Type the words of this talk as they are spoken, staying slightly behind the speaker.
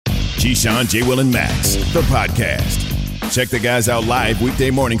Keyshawn, J. Will, and Max, the podcast. Check the guys out live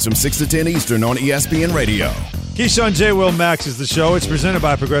weekday mornings from 6 to 10 Eastern on ESPN Radio. Keyshawn, J. Will, Max is the show. It's presented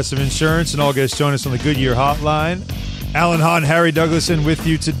by Progressive Insurance, and all guests join us on the Goodyear Hotline. Alan Hahn, Harry Douglason with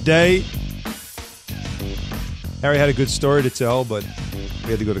you today. Harry had a good story to tell, but we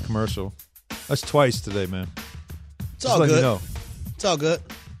had to go to commercial. That's twice today, man. It's all good. You know. It's all good.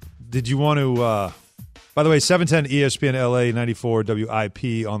 Did you want to, by the way, 710 ESPN LA 94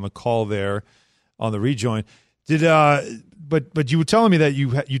 WIP on the call there on the rejoin. But you were telling me that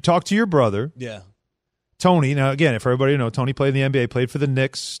you talked to your brother. Yeah. Tony. Now, again, if everybody know, Tony played in the NBA, played for the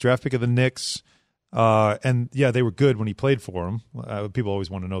Knicks, draft pick of the Knicks. And, yeah, they were good when he played for them. People always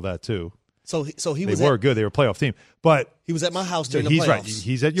want to know that, too. So he was. They were good. They were a playoff team. But he was at my house during the playoffs. He's right.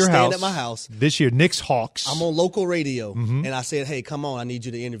 He's at your house. Staying at my house. This year, Knicks Hawks. I'm on local radio, and I said, hey, come on, I need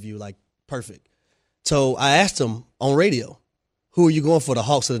you to interview. Like, perfect. So I asked him on radio, who are you going for, the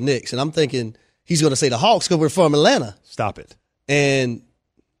Hawks or the Knicks? And I'm thinking he's going to say the Hawks because we're from Atlanta. Stop it. And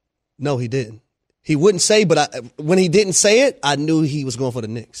no, he didn't. He wouldn't say, but when he didn't say it, I knew he was going for the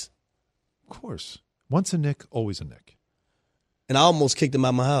Knicks. Of course. Once a Knick, always a Knick. And I almost kicked him out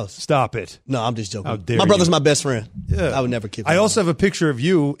of my house. Stop it. No, I'm just joking. How dare my brother's you. my best friend. Yeah. I would never kick him I out. also have a picture of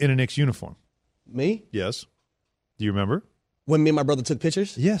you in a Knicks uniform. Me? Yes. Do you remember? When me and my brother took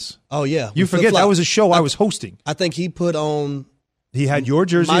pictures? Yes. Oh, yeah. You forget that was a show I was hosting. I think he put on... He had your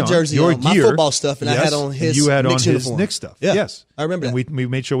jersey my on, jersey your on, gear. my football stuff, and yes, I had on his you had Knicks on uniform. His Knicks stuff. Yeah. Yes. I remember and that. we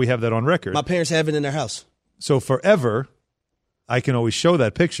made sure we have that on record. My parents have it in their house. So forever, I can always show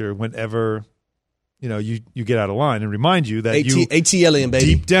that picture whenever... you get out of line and remind you that ATLing, baby.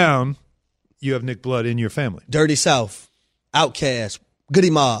 Deep down, you have Knick blood in your family. Dirty South, Outkast, Goody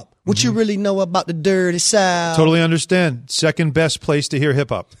Mob. What you really know about the Dirty South? Totally understand. Second best place to hear hip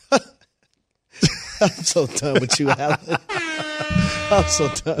hop. I'm so done with you, Alan. I'm so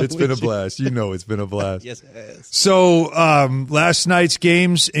done. It's been a blast. You know it's been a blast. Yes, it has. So last night's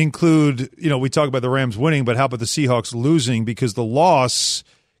games include, we talk about the Rams winning, but how about the Seahawks losing? Because the loss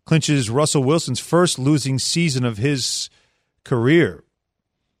clinches Russell Wilson's first losing season of his career.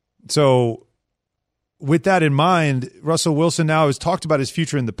 So with that in mind, Russell Wilson now has talked about his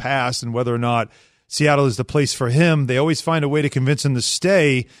future in the past and whether or not Seattle is the place for him. They always find a way to convince him to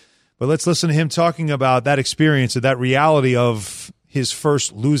stay. But let's listen to him talking about that experience and that reality of his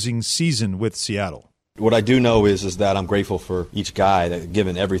first losing season with Seattle. What I do know is that I'm grateful for each guy that's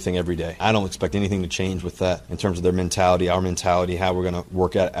given everything every day. I don't expect anything to change with that in terms of their mentality, our mentality, how we're going to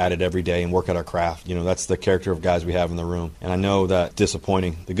work at it every day and work at our craft. That's the character of guys we have in the room. And I know that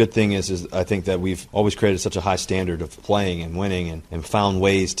disappointing. The good thing is I think that we've always created such a high standard of playing and winning and found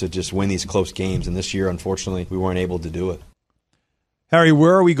ways to just win these close games. And this year, unfortunately, we weren't able to do it. Harry,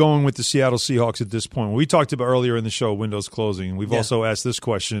 where are we going with the Seattle Seahawks at this point? We talked about earlier in the show, windows closing. We've also asked this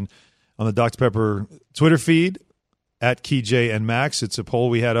question on the Dr. Pepper Twitter feed, at KJ and Max. It's a poll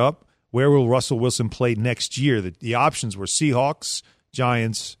we had up. Where will Russell Wilson play next year? The options were Seahawks,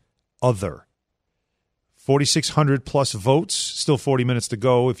 Giants, other. 4,600 plus votes. Still 40 minutes to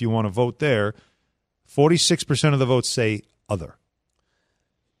go if you want to vote there. 46% of the votes say other.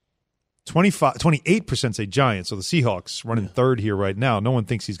 28% say Giants. So the Seahawks running third here right now. No one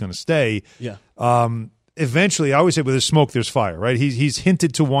thinks he's going to stay. Yeah. Eventually, I always say with there's smoke, there's fire, right? He's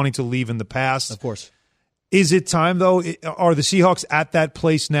hinted to wanting to leave in the past. Of course. Is it time, though? Are the Seahawks at that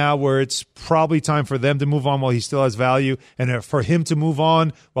place now where it's probably time for them to move on while he still has value and for him to move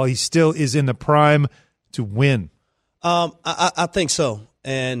on while he still is in the prime to win? I think so.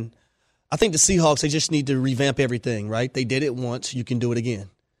 And I think the Seahawks, they just need to revamp everything, right? They did it once. You can do it again,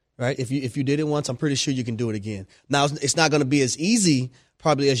 right? If you did it once, I'm pretty sure you can do it again. Now, it's not going to be as easy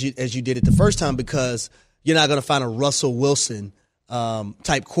probably as you did it the first time because you're not going to find a Russell Wilson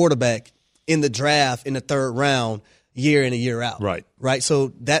type quarterback in the draft in the third round year in and year out. Right.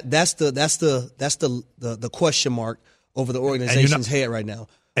 So that's the question mark over the organization's head right now.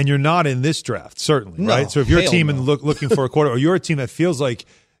 And you're not in this draft, certainly, no, right? So if you're a team no. and looking for a quarterback, or you're a team that feels like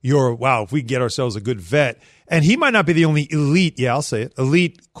if we get ourselves a good vet, and he might not be the only elite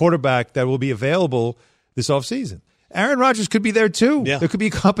quarterback that will be available this offseason. Aaron Rodgers could be there too. Yeah. There could be a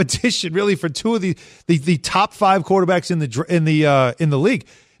competition really for two of the top five quarterbacks in the league.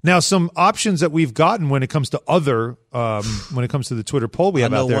 Now, some options that we've gotten when it comes to when it comes to the Twitter poll we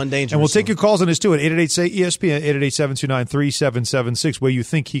have out there, and we'll take your calls on this too at 888-SAY-ESPN, 888-729-3776, where you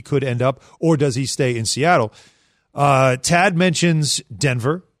think he could end up, or does he stay in Seattle? Tad mentions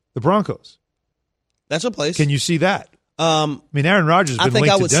Denver, the Broncos. That's a place. Can you see that? Aaron Rodgers has been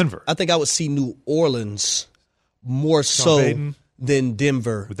linked to Denver. I think I would see New Orleans more so than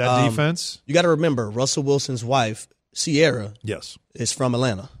Denver. With that defense? You got to remember, Russell Wilson's wife, Sierra, yes, is from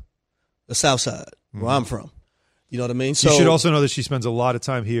Atlanta. the South Side, where I'm from. You know what I mean? So you should also know that she spends a lot of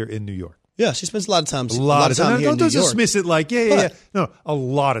time here in New York. Yeah, she spends a lot of time. A lot of time here in New York. Don't dismiss it like, yeah. No, a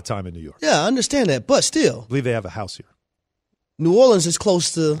lot of time in New York. Yeah, I understand that, but still. I believe they have a house here. New Orleans is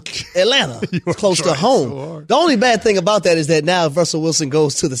close to Atlanta. It's close to home. The only bad thing about that is that now if Russell Wilson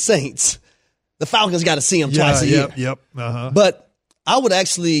goes to the Saints, the Falcons got to see him twice a year. Yep. Uh-huh. But I would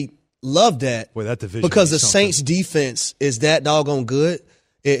actually love that. Boy, that division because the Saints defense is that doggone good.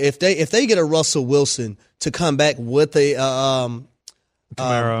 If they get a Russell Wilson to come back with a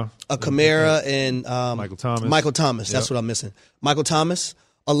Kamara and Michael Thomas. That's what I'm missing. Michael Thomas,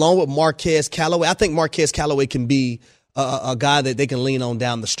 along with Marquez Callaway. I think Marquez Callaway can be a guy that they can lean on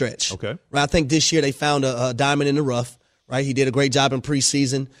down the stretch. Okay. Right. I think this year they found a diamond in the rough. Right. He did a great job in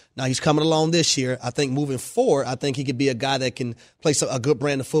preseason. Now he's coming along this year. I think moving forward, I think he could be a guy that can play a good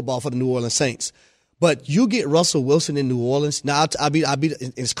brand of football for the New Orleans Saints. But you get Russell Wilson in New Orleans. Now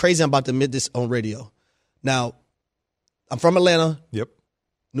it's crazy. I'm about to admit this on radio. Now, I'm from Atlanta. Yep.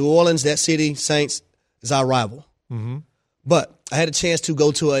 New Orleans, that city, Saints, is our rival. Mm-hmm. But I had a chance to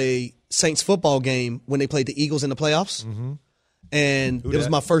go to a Saints football game when they played the Eagles in the playoffs. Mm-hmm. And it was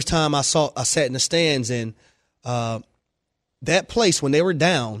my first time I sat in the stands, and that place, when they were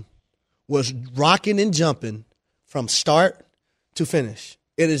down, was rocking and jumping from start to finish.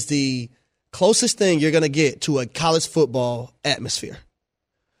 It is the closest thing you're going to get to a college football atmosphere.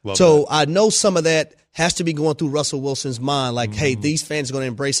 Love so that. I know some of that has to be going through Russell Wilson's mind, like, hey, these fans are going to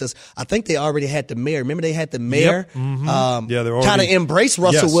embrace us. I think they already had the mayor. Remember they had the mayor kind of embrace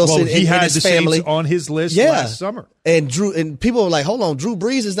Russell Wilson he had and his the family. Saints on his list last summer. And people were like, hold on, Drew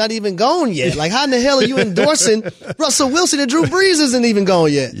Brees is not even gone yet. Like, how in the hell are you endorsing Russell Wilson and Drew Brees isn't even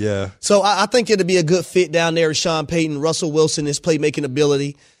gone yet? Yeah. So I think it'd be a good fit down there with Sean Payton, Russell Wilson, his playmaking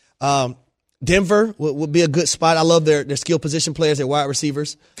ability. Denver would be a good spot. I love their skill position players, their wide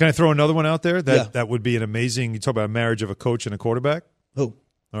receivers. Can I throw another one out there? That would be an amazing – you talk about a marriage of a coach and a quarterback. Who?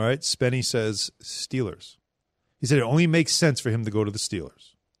 All right. Spenny says Steelers. He said it only makes sense for him to go to the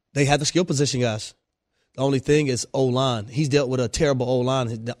Steelers. They have the skill position guys. The only thing is O-line. He's dealt with a terrible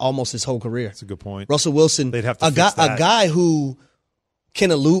O-line almost his whole career. That's a good point. Russell Wilson, they'd have to fix that. A guy who can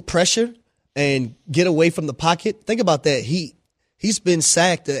elude pressure and get away from the pocket. Think about that. He's been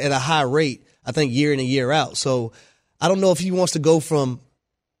sacked at a high rate, I think, year in and year out. So I don't know if he wants to go from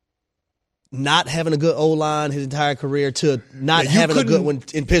not having a good O-line his entire career to not having a good one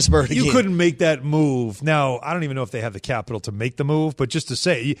in Pittsburgh again. You couldn't make that move. Now, I don't even know if they have the capital to make the move, but just to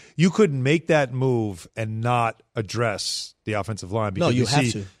say, you couldn't make that move and not address the offensive line. Because no, you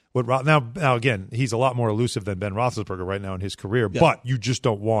have to. Now, again, he's a lot more elusive than Ben Roethlisberger right now in his career, but you just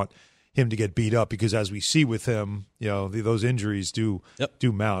don't want him to get beat up because, as we see with him, those injuries do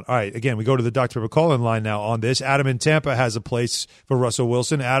mount. All right, again, we go to the Dr. McCall in line now on this. Adam in Tampa has a place for Russell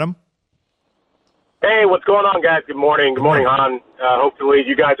Wilson. Adam? Hey, what's going on, guys? Good morning. Good morning, Hon. Hopefully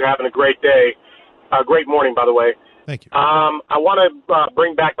you guys are having a great day. Great morning, by the way. Thank you. I want to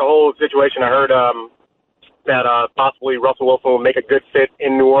bring back the whole situation. I heard that possibly Russell Wilson will make a good fit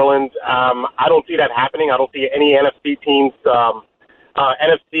in New Orleans. I don't see that happening. I don't see any NFC teams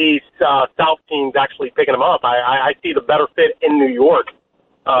NFC South teams actually picking him up. I see the better fit in New York,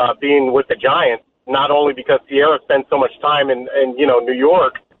 being with the Giants, not only because Sierra spends so much time in New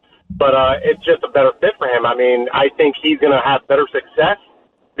York, but it's just a better fit for him. I mean, I think he's going to have better success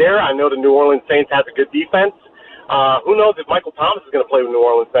there. I know the New Orleans Saints has a good defense. Who knows if Michael Thomas is going to play with New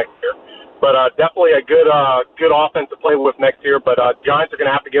Orleans next year. But definitely a good offense to play with next year. But Giants are going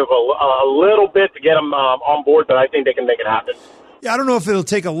to have to give a little bit to get him on board, but I think they can make it happen. Yeah, I don't know if it'll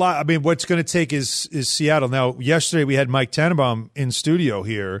take a lot. I mean, what's going to take is Seattle. Now, yesterday we had Mike Tannenbaum in studio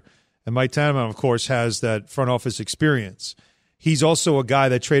here, and Mike Tannenbaum, of course, has that front office experience. He's also a guy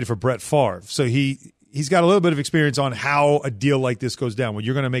that traded for Brett Favre, so he's got a little bit of experience on how a deal like this goes down when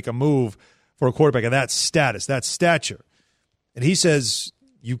you're going to make a move for a quarterback of that status, that stature. And he says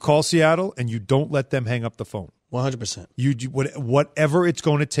you call Seattle and you don't let them hang up the phone. 100%. You whatever it's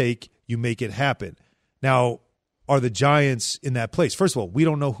going to take, you make it happen. Now, are the Giants in that place? First of all, we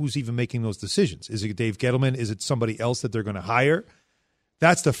don't know who's even making those decisions. Is it Dave Gettleman? Is it somebody else that they're going to hire?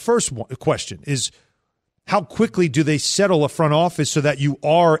 That's the first question, is how quickly do they settle a front office so that you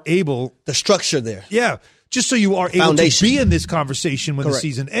are able – the structure there. Yeah, just so you are able to be in this conversation when the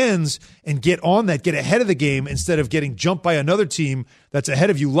season ends and get on that, get ahead of the game instead of getting jumped by another team that's ahead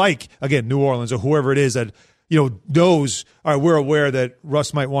of you, like, again, New Orleans or whoever it is that – knows, all right, we're aware that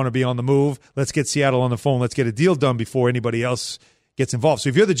Russ might want to be on the move. Let's get Seattle on the phone. Let's get a deal done before anybody else gets involved. So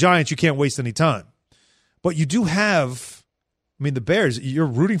if you're the Giants, you can't waste any time. But you do have, the Bears, you're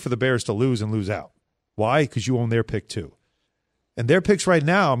rooting for the Bears to lose and lose out. Why? Because you own their pick too. And their picks right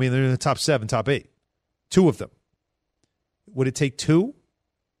now, I mean, they're in the top 7, top 8. 2 of them. Would it take 2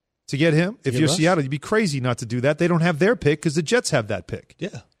 to get him? If you're Seattle, you'd be crazy not to do that. They don't have their pick because the Jets have that pick.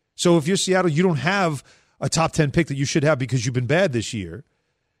 Yeah. So if you're Seattle, you don't have a top 10 pick that you should have because you've been bad this year.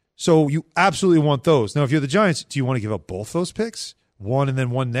 So you absolutely want those. Now, if you're the Giants, do you want to give up both those picks? 1 and then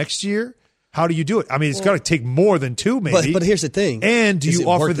 1 next year? How do you do it? I mean, it's got to take more than 2, maybe. But here's the thing. And do you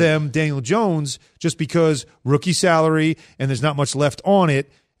offer them Daniel Jones just because rookie salary and there's not much left on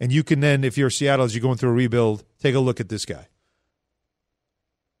it, and you can then, if you're Seattle, as you're going through a rebuild, take a look at this guy?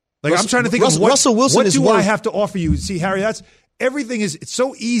 Like, I'm trying to think of Russell Wilson what do I have to offer you? See, Harry, it's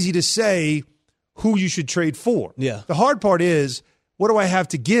so easy to say who you should trade for. Yeah. The hard part is, what do I have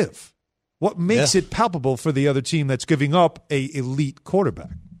to give? What makes it palpable for the other team that's giving up a elite quarterback?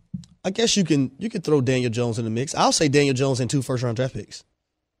 I guess you can throw Daniel Jones in the mix. I'll say Daniel Jones and 2 first-round draft picks.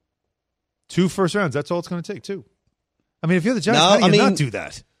 2 first rounds. That's all it's going to take, too. I mean, if you're the Giants, how do you not do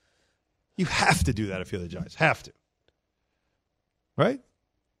that? You have to do that if you're the Giants. Have to. Right?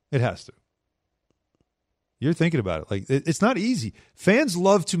 It has to. You're thinking about it. Like, it's not easy. Fans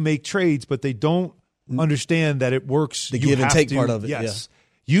love to make trades, but they don't understand that it works. The give and take part of it. Yes.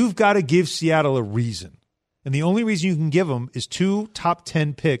 Yeah. You've got to give Seattle a reason. And the only reason you can give them is 2 top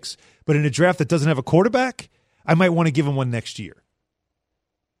 10 picks. But in a draft that doesn't have a quarterback, I might want to give them one next year.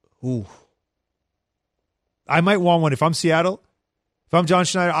 Ooh. I might want one. If I'm Seattle, if I'm John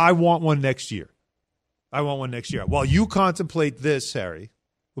Schneider, I want one next year. While you contemplate this, Harry,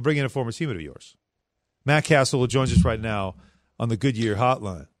 we'll bring in a former teammate of yours. Matt Cassel will join us right now on the Goodyear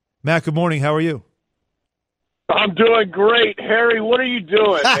Hotline. Matt, good morning. How are you? I'm doing great. Harry, what are you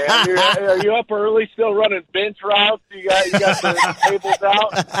doing, man? Are you up early still running bench routes? You got the tables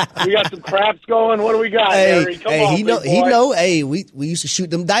out? We got some craps going? What do we got, Harry? Come on, he know. Hey, we used to shoot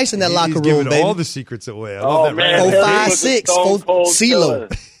them dice in that locker room, giving baby. all the secrets away. I love that. Man, 4, 5, 6,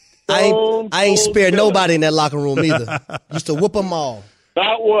 CeeLo. I ain't spared nobody in that locker room either. Used to whoop them all.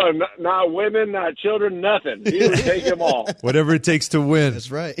 Not one, not women, not children, nothing. He would take them all. Whatever it takes to win.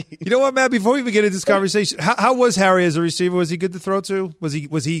 That's right. You know what, Matt? Before we even get into this conversation, how was Harry as a receiver? Was he good to throw to? Was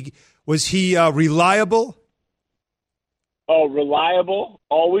he reliable? Oh, reliable,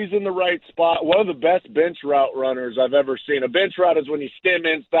 always in the right spot. One of the best bench route runners I've ever seen. A bench route is when you stem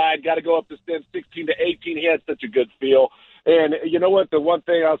inside, got to go up the stem 16 to 18. He had such a good feel. And you know what? The one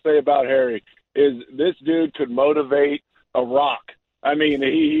thing I'll say about Harry is this dude could motivate a rock. I mean,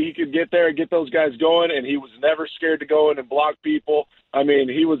 he could get there and get those guys going, and he was never scared to go in and block people. I mean,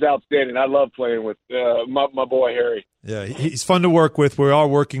 he was outstanding. I love playing with my boy Harry. Yeah, he's fun to work with. We are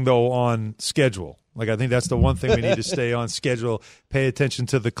working, though, on schedule. Like, I think that's the one thing we need to stay on schedule, pay attention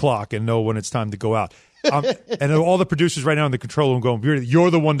to the clock, and know when it's time to go out. And all the producers right now in the control room going, "You're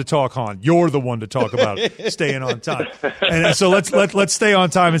the one to talk, Han. You're the one to talk about staying on time." And so let's stay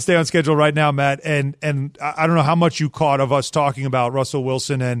on time and stay on schedule right now, Matt. And I don't know how much you caught of us talking about Russell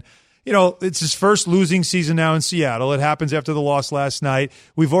Wilson. And you know, it's his first losing season now in Seattle. It happens after the loss last night.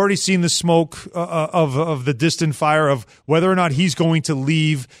 We've already seen the smoke of the distant fire of whether or not he's going to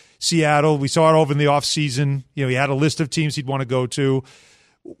leave Seattle. We saw it over in the offseason. You know, he had a list of teams he'd want to go to.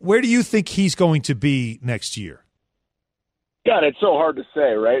 Where do you think he's going to be next year? God, it's so hard to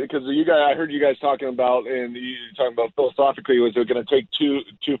say, right? Because I heard you guys talking about, and you talking about philosophically, was it going to take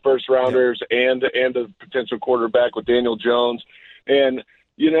two first rounders and a potential quarterback with Daniel Jones, and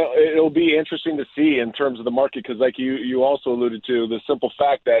you know it'll be interesting to see in terms of the market because, like you also alluded to, the simple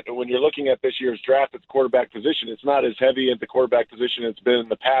fact that when you're looking at this year's draft at the quarterback position, it's not as heavy at the quarterback position it's been in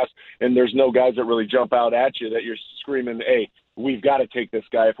the past, and there's no guys that really jump out at you that you're screaming, "Hey, we've got to take this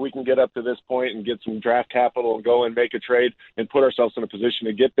guy." If we can get up to this point and get some draft capital and go and make a trade and put ourselves in a position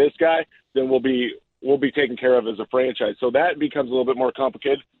to get this guy, then we'll be taken care of as a franchise. So that becomes a little bit more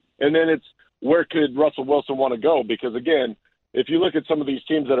complicated. And then it's where could Russell Wilson want to go? Because, again, if you look at some of these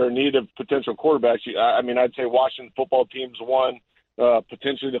teams that are in need of potential quarterbacks, I mean, I'd say Washington football team's one,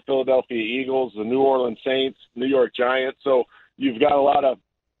 potentially the Philadelphia Eagles, the New Orleans Saints, New York Giants. So you've got a lot of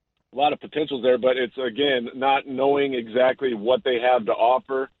potentials there, but it's, again, not knowing exactly what they have to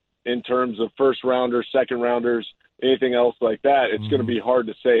offer in terms of first rounders, second rounders, anything else like that. It's going to be hard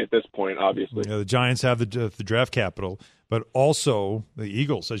to say at this point, obviously. Yeah, the Giants have the draft capital, but also the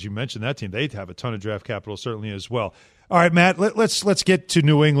Eagles, as you mentioned, that team, they have a ton of draft capital certainly as well. All right, Matt, let's get to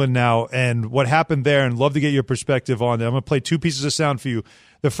New England now and what happened there, and love to get your perspective on that. I'm going to play 2 pieces of sound for you.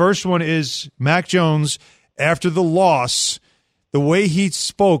 The first one is Mac Jones after the loss. The way he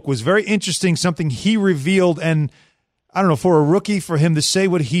spoke was very interesting, something he revealed, and I don't know, for a rookie, for him to say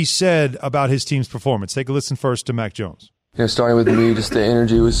what he said about his team's performance. Take a listen first to Mac Jones. Starting with me, just the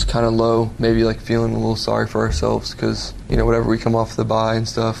energy was kind of low, maybe like feeling a little sorry for ourselves because, whatever, we come off the bye and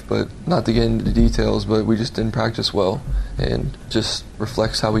stuff, but not to get into the details, but we just didn't practice well and just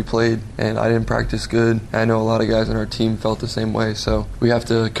reflects how we played. And I didn't practice good. I know a lot of guys on our team felt the same way, so we have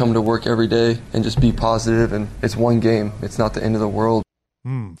to come to work every day and just be positive, and it's one game. It's not the end of the world.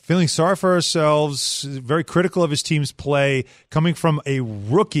 Feeling sorry for ourselves, very critical of his team's play, coming from a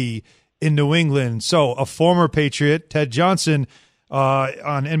rookie in New England. So a former Patriot, Ted Johnson,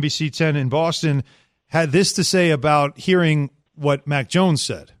 on NBC 10 in Boston, had this to say about hearing what Mac Jones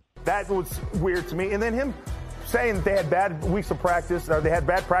said. That was weird to me. And then him saying that they had bad weeks of practice, or they had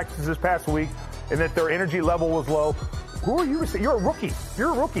bad practices this past week, and that their energy level was low. Who are you to say? You're a rookie.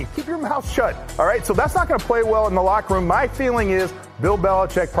 You're a rookie. Keep your mouth shut. All right? So that's not going to play well in the locker room. My feeling is Bill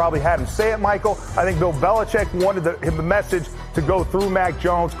Belichick probably had him say it, Michael. I think Bill Belichick wanted the message to go through Mac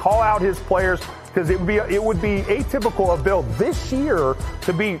Jones, call out his players, because it would be atypical of Bill this year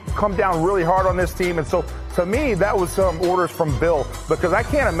to come down really hard on this team. And so, to me, that was some orders from Bill, because I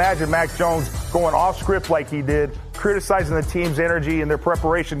can't imagine Mac Jones going off script like he did, criticizing the team's energy and their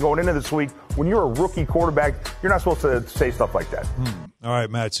preparation going into this week. When you're a rookie quarterback, you're not supposed to say stuff like that. All right,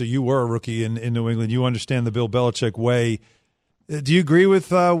 Matt, so you were a rookie in New England. You understand the Bill Belichick way. Do you agree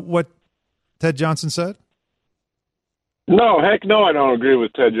with what Ted Johnson said? No, heck no, I don't agree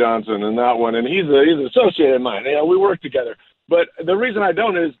with Ted Johnson in that one. And he's an associate of mine. We work together. But the reason I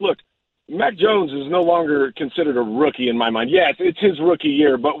don't is, look, Mac Jones is no longer considered a rookie in my mind. Yes, it's his rookie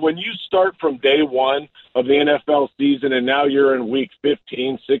year, but when you start from day one of the NFL season and now you're in week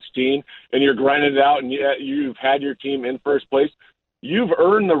 15, 16, and you're grinding it out and you've had your team in first place, you've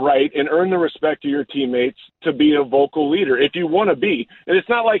earned the right and earned the respect of your teammates to be a vocal leader if you want to be. And it's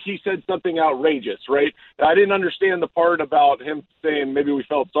not like he said something outrageous, right? I didn't understand the part about him saying maybe we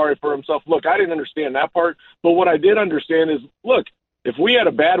felt sorry for himself. Look, I didn't understand that part. But what I did understand is, look, if we had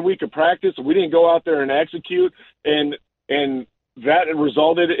a bad week of practice, we didn't go out there and execute, and that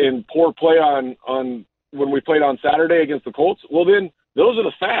resulted in poor play on when we played on Saturday against the Colts, well, then those are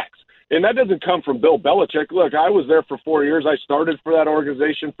the facts. And that doesn't come from Bill Belichick. Look, I was there for 4 years. I started for that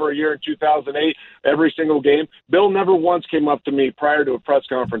organization for a year in 2008, every single game. Bill never once came up to me prior to a press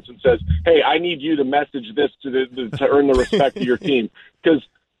conference and says, hey, I need you to message this to earn the respect of your team. Because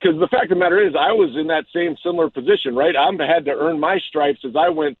the fact of the matter is, I was in that same similar position, right? I had to earn my stripes as I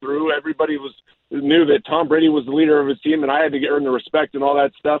went through. Everybody knew that Tom Brady was the leader of his team, and I had to earn the respect and all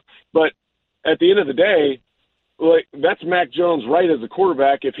that stuff. But at the end of the day, like, that's Mac Jones' right as a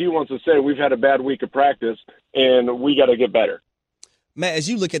quarterback if he wants to say we've had a bad week of practice and we got to get better. Matt, as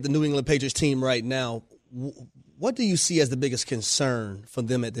you look at the New England Patriots team right now, what do you see as the biggest concern for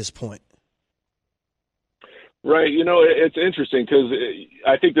them at this point? Right, it's interesting because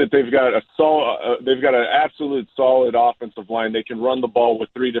I think that they've got an absolute solid offensive line. They can run the ball with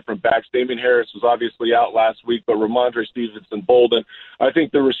three different backs. Damian Harris was obviously out last week, but Ramondre Stevenson, Bolden. I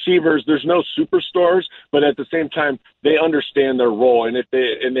think the receivers, there's no superstars, but at the same time, they understand their role, and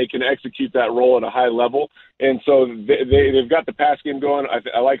they can execute that role at a high level. And so they've got the pass game going.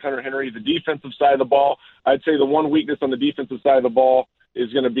 I like Hunter Henry. The defensive side of the ball, I'd say the one weakness on the defensive side of the ball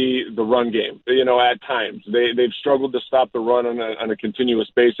is going to be the run game. At times they've struggled to stop the run on a continuous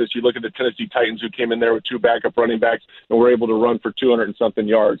basis. You look at the Tennessee Titans, who came in there with two backup running backs and were able to run for 200 and something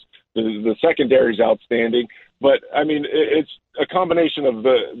yards. The secondary is outstanding, but I mean, it's a combination of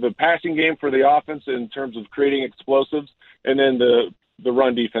the passing game for the offense in terms of creating explosives, and then the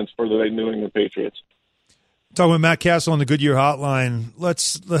run defense for the New England Patriots. Talking with Matt Cassel on the Goodyear Hotline.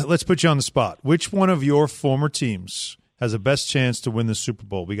 Let's put you on the spot. Which one of your former teams has the best chance to win the Super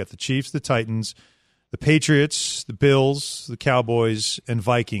Bowl? We got the Chiefs, the Titans, the Patriots, the Bills, the Cowboys, and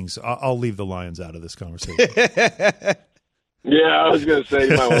Vikings. I'll leave the Lions out of this conversation. Yeah, I was going to say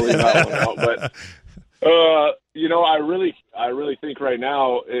you might want to leave that one out, but I really think right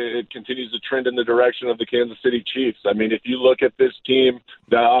now it continues to trend in the direction of the Kansas City Chiefs. I mean, if you look at this team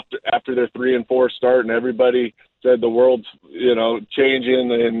that after their 3-4 start, and everybody said the world's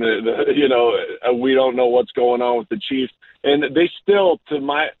changing, and we don't know what's going on with the Chiefs, and they still, in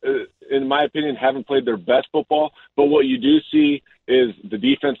my opinion, haven't played their best football. But what you do see is the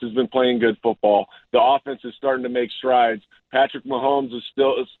defense has been playing good football. The offense is starting to make strides. Patrick Mahomes is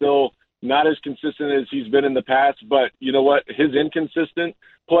still not as consistent as he's been in the past, but you know what? His inconsistent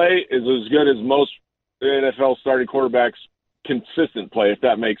play is as good as most NFL starting quarterbacks' consistent play, if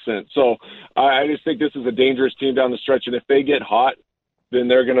that makes sense. So I just think this is a dangerous team down the stretch, and if they get hot, then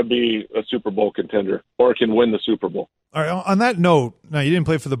they're going to be a Super Bowl contender or can win the Super Bowl. All right. On that note, now you didn't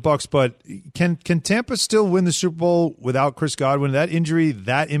play for the Bucs, but can Tampa still win the Super Bowl without Chris Godwin? That injury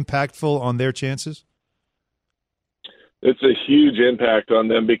that impactful on their chances? It's a huge impact on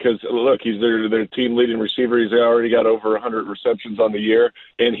them because, look, he's their team leading receiver. He's already got over 100 receptions on the year,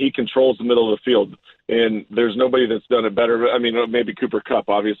 and he controls the middle of the field. And there's nobody that's done it better. I mean, maybe Cooper Kupp,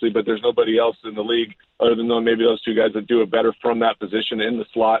 obviously, but there's nobody else in the league other than maybe those two guys that do it better from that position in the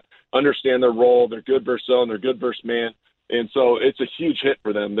slot, understand their role. They're good versus zone. They're good versus man. And so it's a huge hit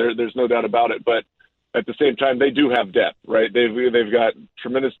for them. There's no doubt about it. But at the same time, they do have depth, right? They've got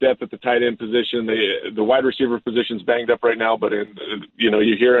tremendous depth at the tight end position. The wide receiver position's banged up right now, but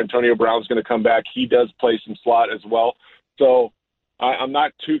you hear Antonio Brown's going to come back. He does play some slot as well. So I'm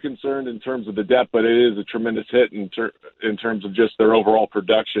not too concerned in terms of the depth, but it is a tremendous hit in terms of just their overall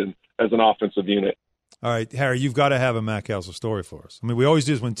production as an offensive unit. All right, Harry, you've got to have a Matt Cassel story for us. I mean, we always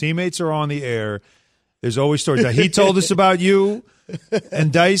do this when teammates are on the air. There's always stories. Now, he told us about you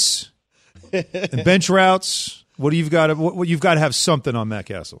and Dice. And bench routes. What you've got to have something on Matt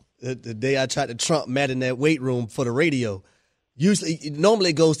Cassel. The day I tried to trump Matt in that weight room for the radio, normally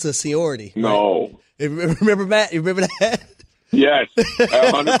it goes to seniority. No. Right? Remember Matt? You remember that? Yes,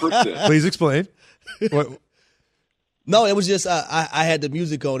 100%. Please explain. No, it was just I had the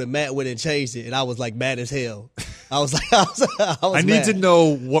music on and Matt went and changed it, and I was like mad as hell. I was I need to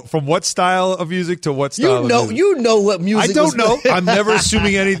know from what style of music to what style of music. You know what music I don't know. I'm never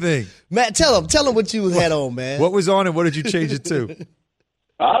assuming anything. Matt, tell him what you had on, man. What was on and what did you change it to?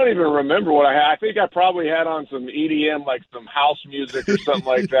 I don't even remember what I had. I think I probably had on some EDM, like some house music or something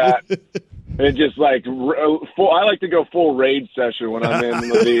like that. And just like I like to go full raid session when I'm in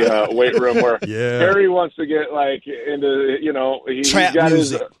the weight room where Harry wants to get like into, he's got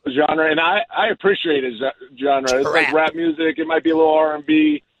music. his genre, and I appreciate his genre. It's like rap music. It might be a little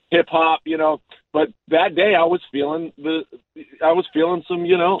R&B, hip hop, But that day I was feeling some,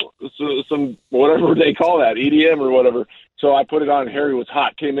 some whatever they call that, EDM or whatever. So I put it on. Harry was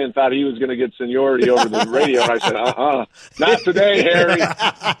hot, came in, thought he was going to get seniority over the radio. And I said, not today, Harry.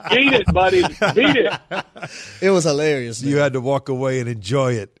 Beat it, buddy. Beat it. It was hilarious. Man. You had to walk away and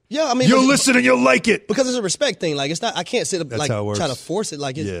enjoy it. Yeah, I mean, you'll listen and you'll like it. Because it's a respect thing. Like, it's not, I can't sit up, That's how it works. try to force it.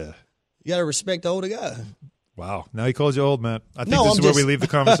 Like, you got to respect the older guy. Wow. Now he calls you old, man. I think this is where we leave the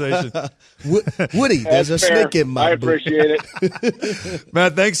conversation. Woody, there's a snake in my I appreciate it.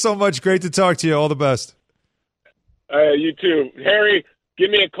 Matt, thanks so much. Great to talk to you. All the best. You too. Harry, give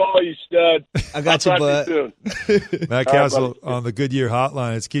me a call, you stud. I got you, bud. Soon. Matt Cassel on the Goodyear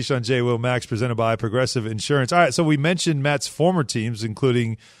Hotline. It's Keyshawn, J. Will, Max, presented by Progressive Insurance. All right, so we mentioned Matt's former teams,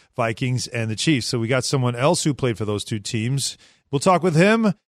 including Vikings and the Chiefs. So we got someone else who played for those two teams. We'll talk with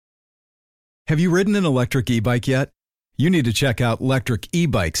him. Have you ridden an electric e-bike yet? You need to check out Electric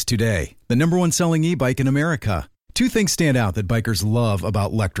E-Bikes today, the #1 selling e-bike in America. Two things stand out that bikers love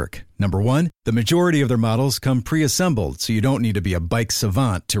about Electric. Number one, the majority of their models come pre-assembled, so you don't need to be a bike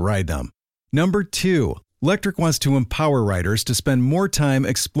savant to ride them. Number two, Electric wants to empower riders to spend more time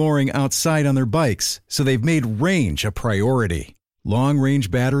exploring outside on their bikes, so they've made range a priority. Long-range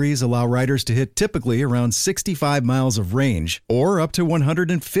batteries allow riders to hit typically around 65 miles of range, or up to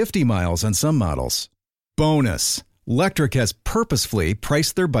 150 miles on some models. Bonus, Electric has purposefully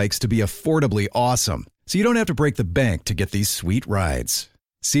priced their bikes to be affordably awesome, so you don't have to break the bank to get these sweet rides.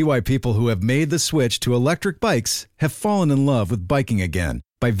 See why people who have made the switch to electric bikes have fallen in love with biking again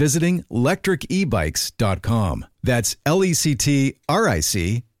by visiting lectricebikes.com. That's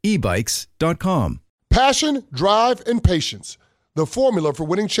LECTRIC ebikes.com. Passion, drive, and patience. The formula for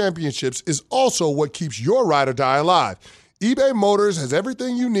winning championships is also what keeps your ride or die alive. eBay Motors has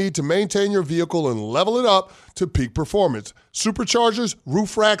everything you need to maintain your vehicle and level it up to peak performance. Superchargers,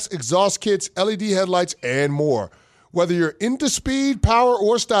 roof racks, exhaust kits, LED headlights, and more. Whether you're into speed, power,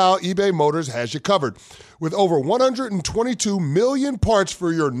 or style, eBay Motors has you covered. With over 122 million parts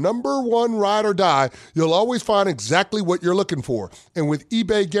for your number one ride or die, you'll always find exactly what you're looking for. And with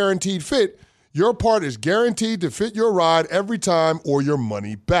eBay Guaranteed Fit, your part is guaranteed to fit your ride every time or your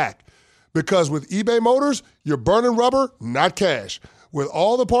money back. Because with eBay Motors, you're burning rubber, not cash. With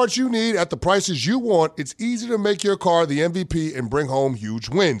all the parts you need at the prices you want, it's easy to make your car the MVP and bring home huge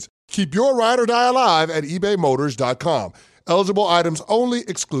wins. Keep your ride or die alive at ebaymotors.com. Eligible items only.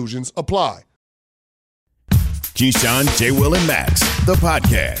 Exclusions apply. Keyshawn, J. Will, and Max, the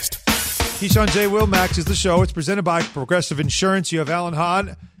podcast. Keyshawn, J. Will, Max is the show. It's presented by Progressive Insurance. You have Alan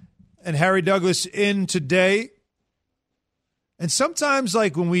Hahn and Harry Douglas in today. And sometimes,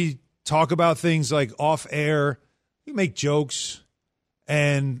 like, when we talk about things like off air, we make jokes,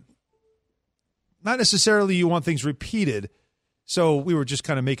 and not necessarily you want things repeated. So we were just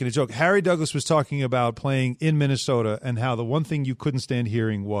kind of making a joke. Harry Douglas was talking about playing in Minnesota and how the one thing you couldn't stand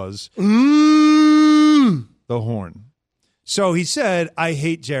hearing was the horn. So he said, I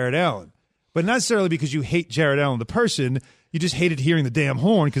hate Jared Allen. but not necessarily because you hate Jared Allen, the person. You just hated hearing the damn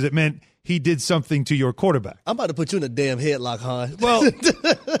horn because it meant he did something to your quarterback. I'm about to put you in a damn headlock, hon. Well,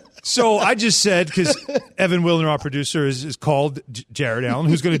 so I just said, because Evan Wilner, our producer, is called Jared Allen,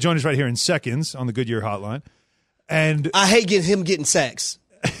 who's going to join us right here in seconds on the Goodyear Hotline. And I hate him getting sacks,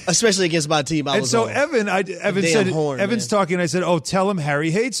 especially against my team. Evan said, horn, Evan's talking, and I said, tell him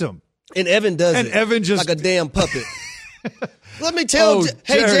Harry hates him. And Evan does and it Evan just like a damn puppet. Let me tell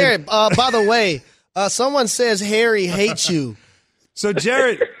hey, Jared, by the way, someone says Harry hates you. So,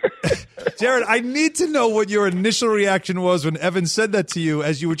 Jared, I need to know what your initial reaction was when Evan said that to you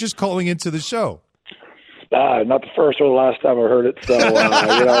as you were just calling into the show. Not the first or the last time I heard it, so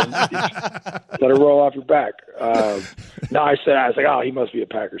let it roll off your back. No, I was like, oh, he must be a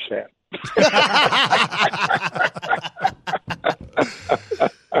Packers fan.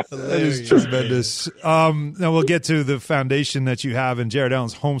 That is tremendous. Now we'll get to the foundation that you have, and Jared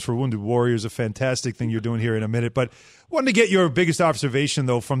Allen's Homes for Wounded Warriors, a fantastic thing you're doing here in a minute. But wanted to get your biggest observation,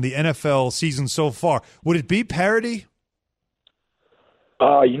 though, from the NFL season so far. Would it be parity?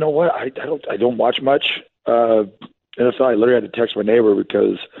 You know what? I don't watch much NFL. I literally had to text my neighbor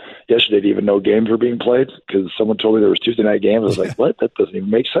because yesterday didn't even know games were being played because someone told me there was Tuesday night games. I was like, what? That doesn't even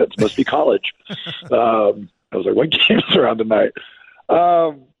make sense. It must be college. I was like, what games are on tonight?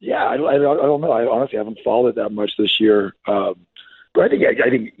 Yeah, I don't know. I honestly haven't followed it that much this year. But I think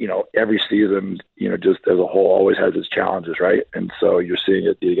every season, just as a whole, always has its challenges, right? And so you're seeing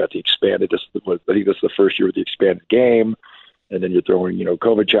it. You got the expanded. I think this is the first year with the expanded game, and then you're throwing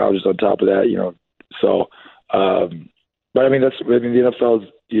COVID challenges on top of that. So, but I mean the NFL is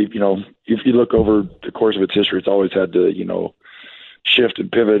if you look over the course of its history, it's always had to shift and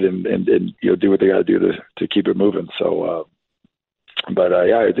pivot and do what they got to do to keep it moving. So.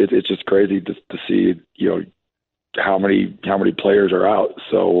 It's just crazy to see how many players are out.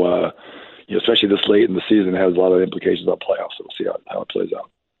 So especially this late in the season, it has a lot of implications on playoffs. So we'll see how it plays out.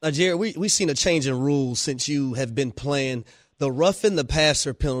 Now, Jared, we've seen a change in rules since you have been playing. The roughing the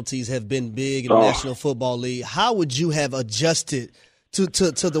passer penalties have been big in the National Football League. How would you have adjusted to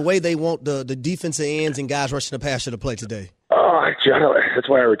the way they want the defensive ends and guys rushing the passer to play today? That's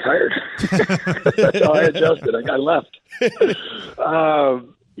why I retired. That's how I adjusted. I got left. I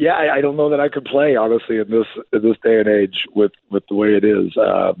don't know that I could play, honestly, in this day and age with the way it is.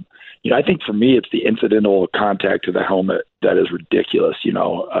 I think for me, it's the incidental contact to the helmet that is ridiculous.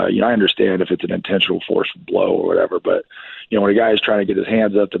 I understand if it's an intentional force blow or whatever, but when a guy is trying to get his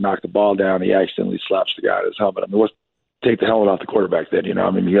hands up to knock the ball down, he accidentally slaps the guy on his helmet. I mean, let's take the helmet off the quarterback then.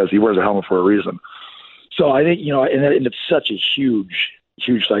 Because he wears a helmet for a reason. So I think and it's such a huge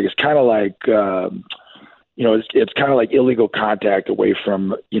thing. It's kind of like it's kind of like illegal contact away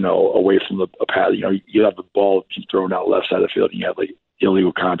from the path. You have the ball thrown out left side of the field, and you have like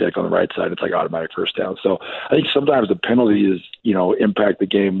illegal contact on the right side. It's like automatic first down. So I think sometimes the penalties impact the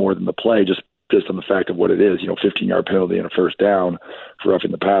game more than the play, just on the fact of what it is. 15-yard penalty and a first down for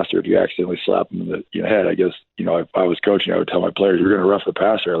roughing the passer. If you accidentally slap him in the head, I guess if I was coaching, I would tell my players, you're going to rough the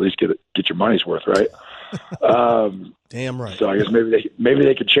passer, at least get your money's worth, right? Damn right. So I guess maybe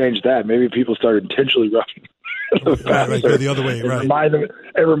they could change that. Maybe people start intentionally roughing the passer, right, go the other way, right?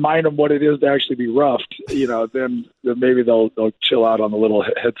 Remind them what it is to actually be roughed. Then maybe they'll chill out on the little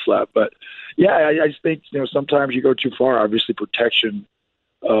head slap. But yeah, I just think sometimes you go too far. Obviously, protection,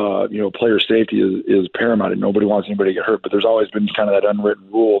 player safety is paramount, and nobody wants anybody to get hurt. But there's always been kind of that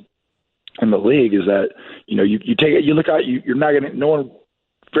unwritten rule in the league is that you take it, you look out, you're not going to. No one.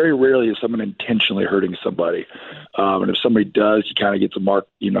 Very rarely is someone intentionally hurting somebody. And if somebody does, you kind of get the mark,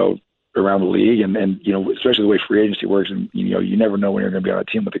 around the league. And especially the way free agency works, and, you never know when you're going to be on a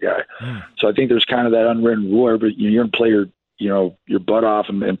team with a guy. So I think there's kind of that unwritten rule, but you're going to play your butt off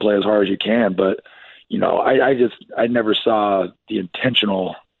and play as hard as you can. But, I never saw the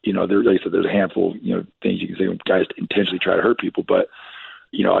intentional, like I said, there's a handful, things you can say when guys intentionally try to hurt people. But,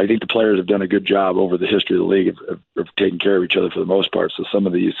 I think the players have done a good job over the history of the league of taking care of each other for the most part. So some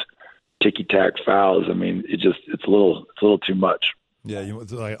of these ticky-tack fouls, I mean, it's a little too much. Yeah,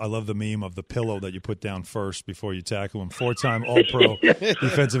 I love the meme of the pillow that you put down first before you tackle him. 4-time All-Pro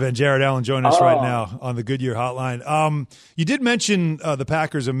defensive end Jared Allen joining us right now on the Goodyear Hotline. You did mention the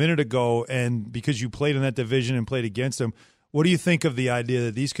Packers a minute ago, and because you played in that division and played against them, what do you think of the idea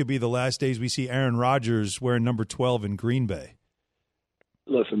that these could be the last days we see Aaron Rodgers wearing number 12 in Green Bay?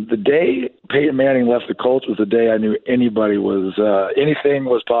 Listen, the day Peyton Manning left the Colts was the day I knew anything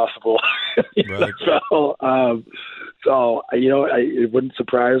was possible. Right. So it wouldn't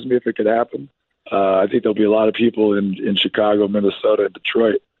surprise me if it could happen. I think there'll be a lot of people in Chicago, Minnesota, and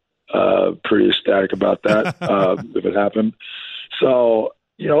Detroit pretty ecstatic about that if it happened. So,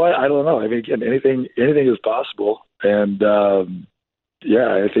 what? I don't know. I mean, again, anything is possible, and I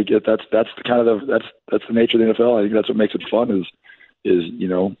think that's the kind of that's the nature of the NFL. I think that's what makes it fun is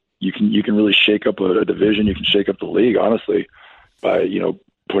you can really shake up a division, you can shake up the league, honestly, by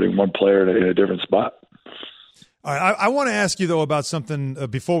putting one player in a different spot. All right, I want to ask you though about something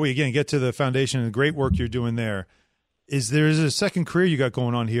before we again get to the foundation and the great work you're doing there. There is a second career you got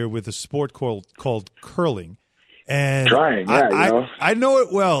going on here with a sport called curling. And trying, I know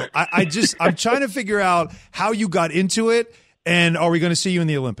it well. I'm trying to figure out how you got into it, and are we going to see you in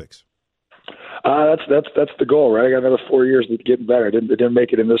the Olympics? That's the goal, right? I got another 4 years to getting better. I didn't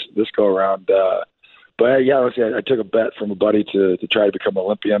make it in this go around, but yeah, honestly, I took a bet from a buddy to try to become an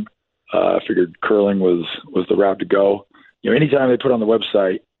Olympian. I figured curling was the route to go. Anytime they put on the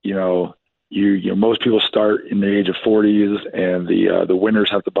website, most people start in the age of 40s, and the winners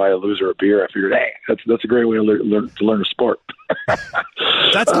have to buy a loser a beer. I figured, hey, that's a great way to learn a sport.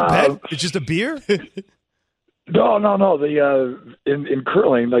 That's the bet. It's just a beer. No. In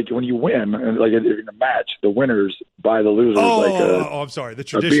curling, like when you win, and like in a match, the winners buy the losers I'm sorry, the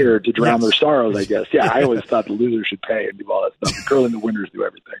tradition. A beer to drown their sorrows. I guess. Yeah, I always thought the losers should pay and do all that stuff. In curling, the winners do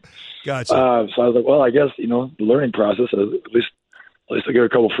everything. Gotcha. So I was like, well, I guess the learning process. At least I get a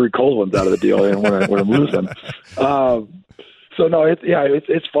couple free cold ones out of the deal, and when I'm losing. So no,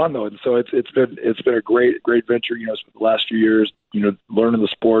 it's fun though, and so it's been a great venture. For the last few years, learning the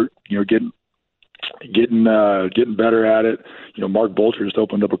sport, getting better at it. Mark Bolter just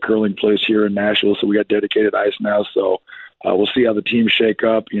opened up a curling place here in Nashville, so we got dedicated ice now. So we'll see how the teams shake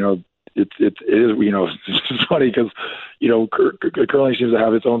up. It is it's funny because curling seems to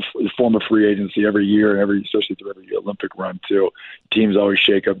have its own form of free agency every year, and especially through every Olympic run too. Teams always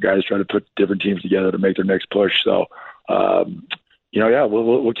shake up. Guys try to put different teams together to make their next push. So we'll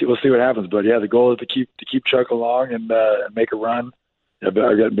see what happens. But yeah, the goal is to keep chugging along and make a run. I've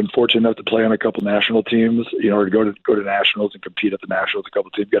been fortunate enough to play on a couple national teams, or to go to nationals and compete at the nationals. A couple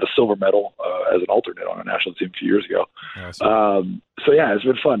teams got a silver medal as an alternate on a national team a few years ago. Awesome. So yeah, it's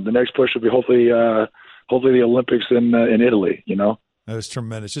been fun. The next push will be hopefully the Olympics in Italy. That was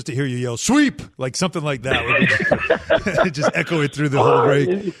tremendous. Just to hear you yell "sweep" like something like that, just echo it through the whole break.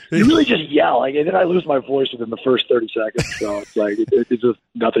 You really just yell, and then I lose my voice within the first 30 seconds. So it's like it just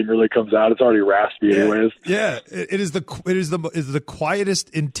nothing really comes out. It's already raspy, anyways. Yeah, it is the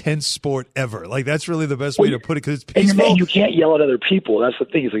quietest, intense sport ever. Like that's really the best way to put it because it's peaceful. And you can't yell at other people. That's the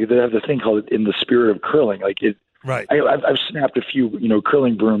thing. It's like they have the thing called "in the spirit of curling." Like it. Right. I've snapped a few,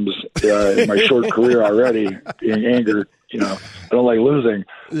 curling brooms in my short career already, being angered. I don't like losing.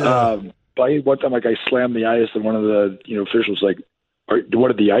 Yeah. But one time, I slammed the ice, and one of the officials like, "What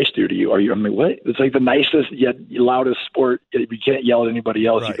did the ice do to you?" I'm like, "What?" It's like the nicest yet loudest sport. You can't yell at anybody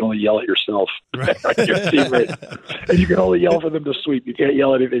else. Right. You can only yell at yourself. Right. Your teammate. And you can only yell for them to sweep. You can't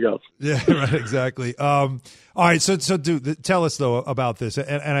yell at anything else. Yeah, right. Exactly. All right. So dude, tell us though about this,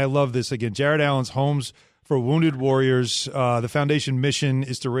 and I love this again. Jared Allen's Homes for Wounded Warriors. The foundation mission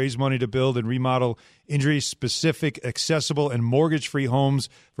is to raise money to build and remodel injury-specific, accessible, and mortgage-free homes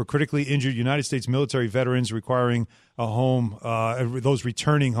for critically injured United States military veterans requiring a home, those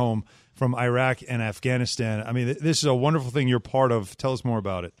returning home from Iraq and Afghanistan. I mean, this is a wonderful thing you're part of. Tell us more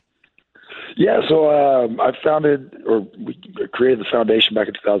about it. Yeah, so I we created the foundation back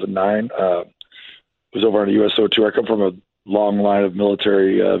in 2009. It was over on a USO tour. I come from a long line of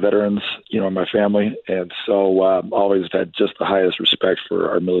military veterans, in my family. And so always had just the highest respect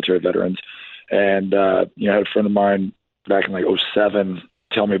for our military veterans. And, I had a friend of mine back in 2007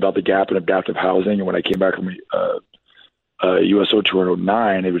 tell me about the gap in adaptive housing. And when I came back from USO tour in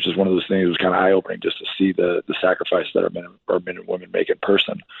 2009, it was just one of those things. It was kind of eye-opening just to see the sacrifice that our men and women make in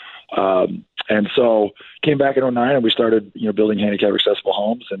person. And so came back in 2009 and we started, building handicap accessible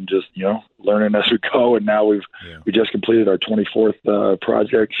homes and just, learning as we go. And now we just completed our 24th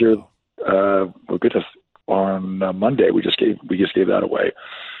project here. Goodness, on Monday, we just gave that away.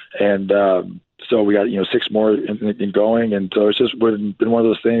 And, so we got, 6 more in going. And so it's just been one of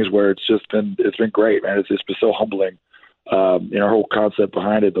those things where it's been great, man. It's been so humbling. Our whole concept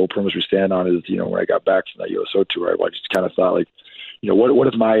behind it, the whole premise we stand on is, when I got back from that USO tour, I just kind of thought what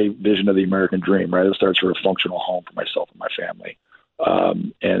is my vision of the American dream, right? It starts with a functional home for myself and my family.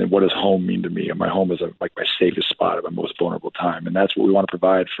 And what does home mean to me? And my home is my safest spot at my most vulnerable time. And that's what we want to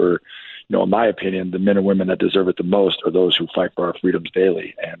provide for, in my opinion, the men and women that deserve it the most are those who fight for our freedoms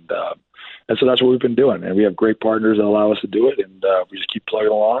daily. And so that's what we've been doing. And we have great partners that allow us to do it. And we just keep plugging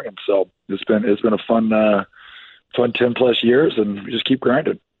along. And so it's been a fun 10 plus years, and we just keep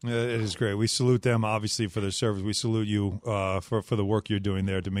grinding. It is great. We salute them, obviously, for their service. We salute you for the work you're doing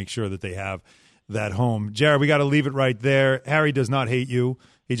there to make sure that they have that home. Jared, we got to leave it right there. Harry does not hate you.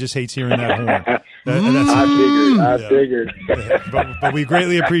 He just hates hearing that horn. I figured. But we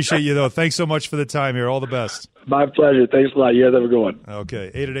greatly appreciate you, though. Thanks so much for the time here. All the best. My pleasure. Thanks a lot. You guys have a good one. Okay.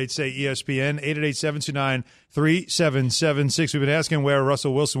 888-SAY-ESPN, 888-729-3776. We've been asking where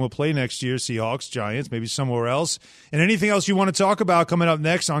Russell Wilson will play next year, Seahawks, Giants, maybe somewhere else. And anything else you want to talk about coming up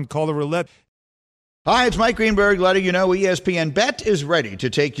next on Call the Roulette. Hi, it's Mike Greenberg letting you know ESPN Bet is ready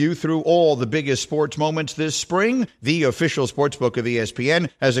to take you through all the biggest sports moments this spring. The official sportsbook of ESPN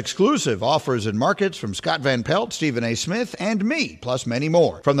has exclusive offers and markets from Scott Van Pelt, Stephen A. Smith, and me, plus many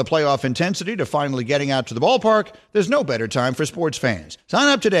more. From the playoff intensity to finally getting out to the ballpark, there's no better time for sports fans. Sign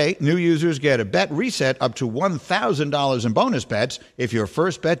up today. New users get a bet reset up to $1,000 in bonus bets if your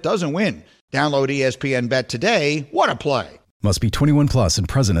first bet doesn't win. Download ESPN Bet today. What a play. Must be 21 plus and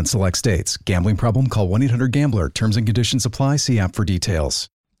present in select states. Gambling problem? Call 1-800-GAMBLER. Terms and conditions apply. See app for details.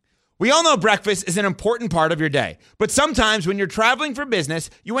 We all know breakfast is an important part of your day. But sometimes when you're traveling for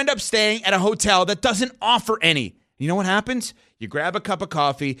business, you end up staying at a hotel that doesn't offer any. You know what happens? You grab a cup of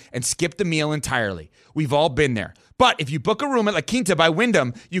coffee and skip the meal entirely. We've all been there. But if you book a room at La Quinta by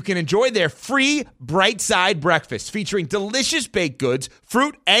Wyndham, you can enjoy their free Bright Side breakfast featuring delicious baked goods,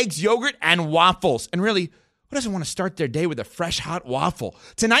 fruit, eggs, yogurt, and waffles. And really, who doesn't want to start their day with a fresh, hot waffle?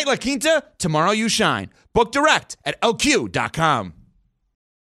 Tonight, La Quinta, tomorrow you shine. Book direct at lq.com.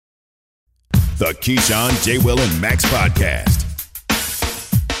 The Keyshawn, J. Will, and Max podcast.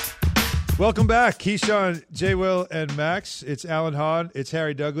 Welcome back, Keyshawn, J. Will, and Max. It's Alan Hahn. It's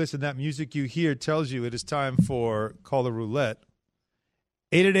Harry Douglas, and that music you hear tells you it is time for Call the Roulette.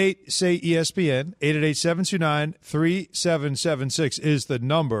 888-SAY-ESPN, 888-729-3776 is the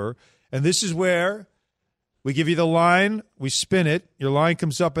number. And this is where we give you the line, we spin it, your line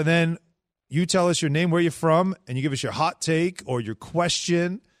comes up, and then you tell us your name, where you're from, and you give us your hot take or your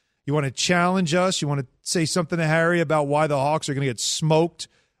question. You want to challenge us. You want to say something to Harry about why the Hawks are going to get smoked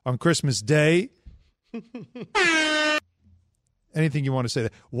on Christmas Day. Anything you want to say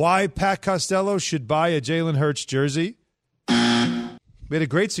there. Why Pat Costello should buy a Jalen Hurts jersey. We had a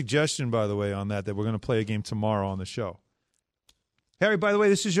great suggestion, by the way, on that we're going to play a game tomorrow on the show. Harry, by the way,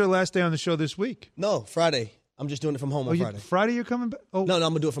 this is your last day on the show this week. No, Friday. I'm just doing it from home on Friday. Friday you're coming back? Oh. No, I'm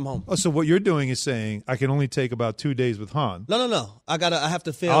going to do it from home. Oh, so what you're doing is saying I can only take about 2 days with Han. No. I have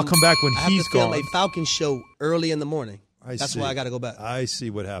to film. I'll come back when he's gone. I have to film a Falcon show early in the morning. That's why I got to go back. I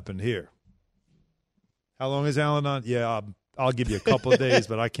see what happened here. How long is Alan on? Yeah, I'll give you a couple of days,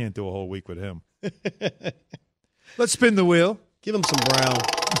 but I can't do a whole week with him. Let's spin the wheel. Give him some brown.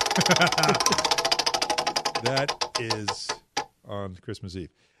 That is on Christmas Eve.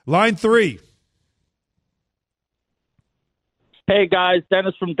 Line 3. Hey, guys.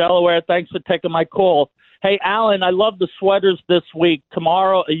 Dennis from Delaware. Thanks for taking my call. Hey, Alan, I love the sweaters this week.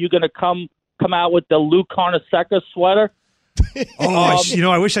 Tomorrow, are you going to come out with the Lou Carnesecca sweater?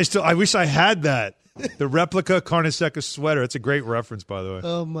 I wish I had that. The replica Carnesecca sweater. It's a great reference, by the way.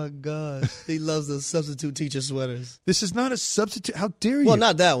 Oh, my God. He loves the substitute teacher sweaters. This is not a substitute. How dare you? Well,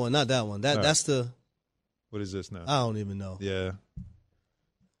 not that one. That's the... What is this now? I don't even know. Yeah.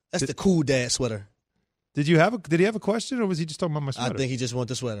 That's the cool dad sweater. Did he have a question, or was he just talking about my sweater? I think he just wanted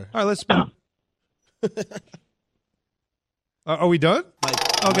the sweater. All right, let's spin. Are we done?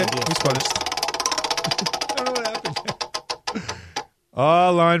 Okay, we spun it. I don't know what happened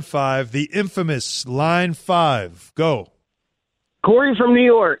there. Line 5, the infamous line 5. Go. Corey from New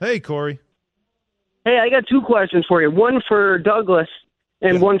York. Hey, Corey. Hey, I got 2 questions for you. One for Douglas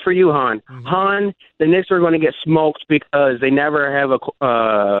and one for you, Han. Mm-hmm. Han, the Knicks are going to get smoked because they never have a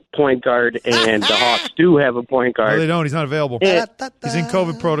point guard, and the Hawks do have a point guard. No, they don't. He's not available. He's in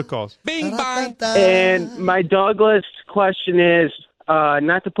COVID protocols. Bing, bang. And my Douglas question is,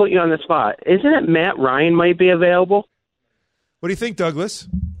 not to put you on the spot, isn't it Matt Ryan might be available? What do you think, Douglas?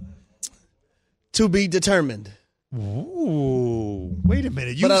 To be determined. Ooh, wait a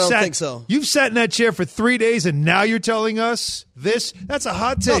minute. But I don't think so. You've sat in that chair for 3 days, and now you're telling us this? That's a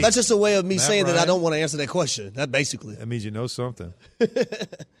hot take. No, that's just a way of me saying that I don't want to answer that question. That basically. That means you know something.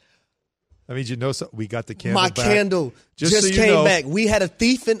 That means you know something. We got the candle back. My candle just so came back. We had a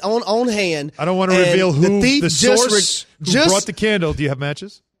thief on hand. I don't want to reveal who the source who brought the candle. Do you have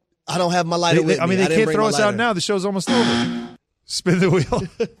matches? I don't have my lighter with me. They can't throw us out now. The show's almost over. Spin the wheel.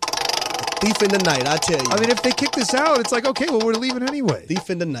 Thief in the night, I tell you. I mean, if they kick this out, it's like, okay, well, we're leaving anyway. Thief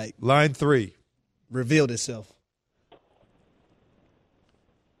in the night. Line 3. Revealed itself.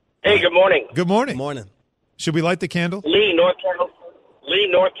 Hey, good morning. Good morning. Good morning. Should we light the candle? Lee, North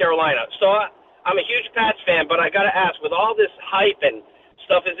Carolina. So I'm a huge Pats fan, but I got to ask, with all this hype and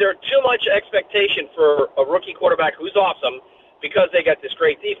stuff, is there too much expectation for a rookie quarterback who's awesome because they got this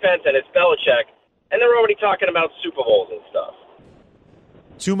great defense and it's Belichick? And they're already talking about Super Bowls and stuff.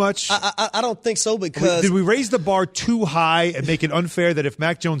 Too much? I don't think so because... Did we raise the bar too high and make it unfair that if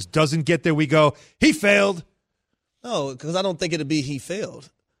Mac Jones doesn't get there, we go, he failed? No, because I don't think it'll be he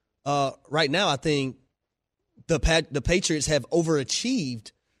failed. Right now, I think the Patriots have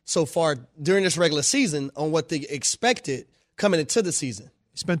overachieved so far during this regular season on what they expected coming into the season.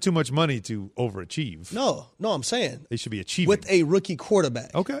 You spent too much money to overachieve. No, I'm saying. They should be achieving. With a rookie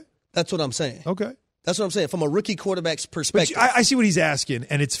quarterback. Okay. That's what I'm saying. Okay. That's what I'm saying. From a rookie quarterback's perspective. But I see what he's asking,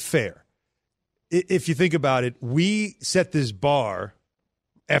 and it's fair. If you think about it, we set this bar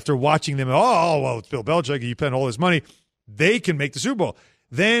after watching them. Oh, well, it's Bill Belichick. You spent all this money. They can make the Super Bowl.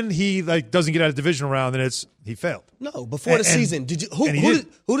 Then he doesn't get out of the divisional round, and he failed. No, before the season.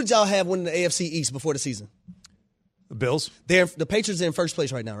 Who did y'all have winning the AFC East before the season? The Bills. The Patriots are in first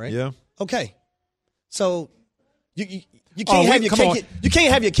place right now, right? Yeah. Okay. So you can't have your cake. You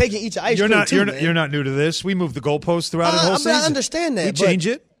can't have your cake and eat your ice cream. You're not new to this. We move the goalposts throughout the whole season. I understand that. We change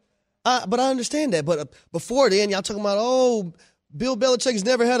it. But I understand that. But before then, y'all talking about Bill Belichick's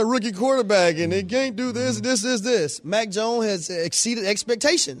never had a rookie quarterback and they can't do this. Mac Jones has exceeded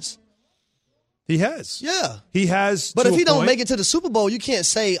expectations. He has. Yeah. He has. But if he don't make it to the Super Bowl, you can't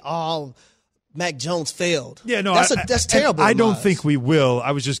say, Mac Jones failed. Yeah, no, that's terrible. I don't think we will.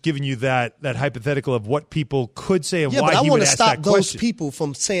 I was just giving you that hypothetical of what people could say and why he would ask that question. But I want to stop those people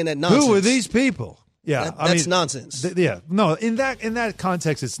from saying that nonsense. Who are these people? Yeah, that's nonsense. No, in that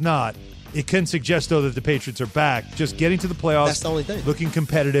context, it's not. It can suggest, though, that the Patriots are back, just getting to the playoffs. That's the only thing. Looking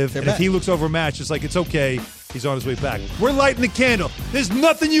competitive. They're and back. if he looks overmatched, it's like, it's okay. He's on his way back. We're lighting the candle. There's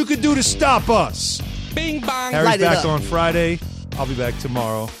nothing you can do to stop us. Bing, bong. Harry's Light it back up. on Friday. I'll be back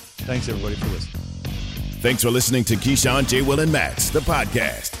tomorrow. Thanks, everybody, for listening. Thanks for listening to Keyshawn, J. Will, and Max, the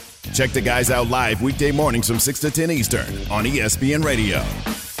podcast. Check the guys out live weekday mornings from 6 to 10 Eastern on ESPN Radio.